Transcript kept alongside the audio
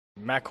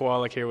Matt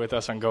Kawulok here with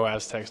us on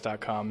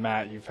GoAztecs.com.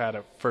 Matt, you've had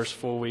a first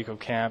full week of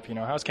camp.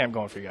 How's camp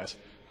going for you guys?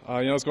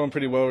 It's going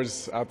pretty well. We're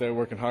just out there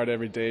working hard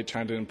every day,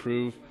 trying to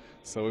improve.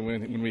 So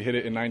when we hit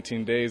it in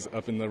 19 days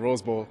up in the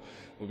Rose Bowl,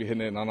 we'll be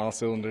hitting it on all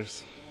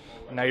cylinders.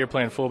 Now you're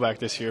playing fullback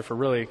this year for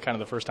really kind of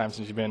the first time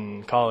since you've been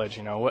in college.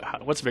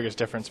 What's the biggest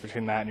difference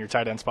between that and your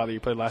tight end spot that you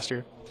played last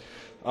year?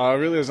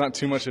 Really, there's not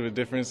too much of a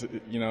difference.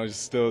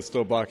 Just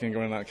still blocking,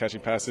 going out,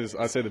 catching passes.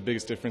 I'd say the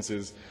biggest difference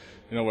is,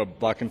 we're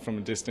blocking from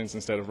a distance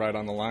instead of right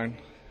on the line.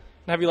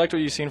 Have you liked what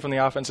you've seen from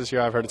the offense this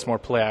year? I've heard it's more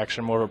play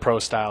action, more of a pro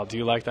style. Do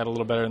you like that a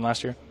little better than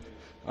last year?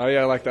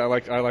 Yeah, I like that.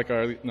 I like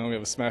our, we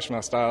have a smash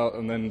mouth style,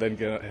 and then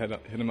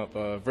hit him up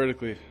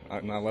vertically,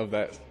 and I love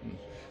that.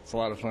 It's a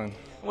lot of fun.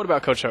 What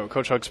about Coach Hoke?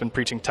 Coach Hoke's been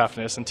preaching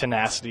toughness and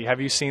tenacity.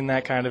 Have you seen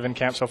that kind of in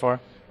camp so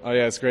far? Oh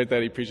yeah, it's great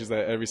that he preaches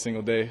that every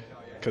single day,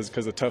 because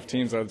the tough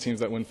teams are the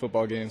teams that win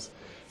football games.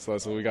 So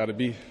that's what we got to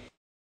be.